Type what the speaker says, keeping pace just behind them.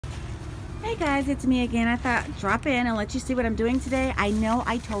Hey guys, it's me again. I thought drop in and let you see what I'm doing today. I know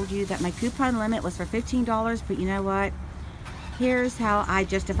I told you that my coupon limit was for $15, but you know what? Here's how I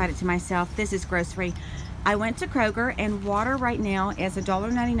justified it to myself. This is grocery. I went to Kroger, and water right now is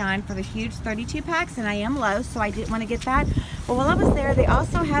 $1.99 for the huge 32 packs, and I am low, so I didn't want to get that. But while I was there, they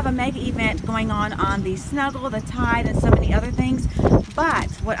also have a mega event going on the Snuggle, the Tide, and so many other things.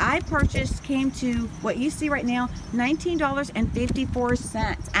 But what I purchased came to what you see right now,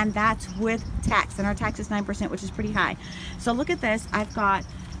 $19.54, and that's with tax, and our tax is 9%, which is pretty high. So look at this. I've got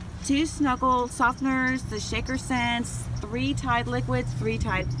 2 Snuggle softeners, the shaker scents, 3 Tide liquids, 2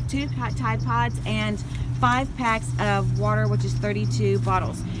 Tide pods, and 5 packs of water, which is 32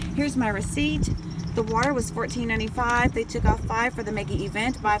 bottles. Here's my receipt. The water was $14.95. They took off 5 for the mega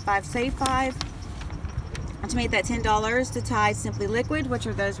event. Buy 5, save 5. To make that $10 to Tide Simply Liquid, which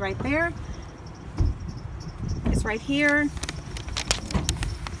are those right there. It's right here.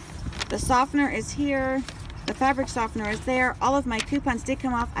 The softener is here. The fabric softener is there. All of my coupons did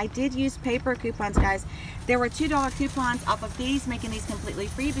come off. I did use paper coupons, guys. There were $2 coupons off of these, making these completely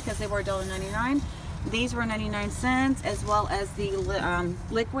free because they were $1.99. These were 99 cents, as well as the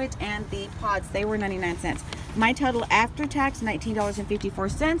liquid and the pods. They were 99 cents. My total after tax,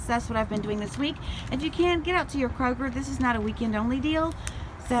 $19.54. That's what I've been doing this week. If you can't get out to your Kroger, this is not a weekend only deal.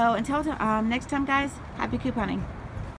 So until next time, guys, happy couponing.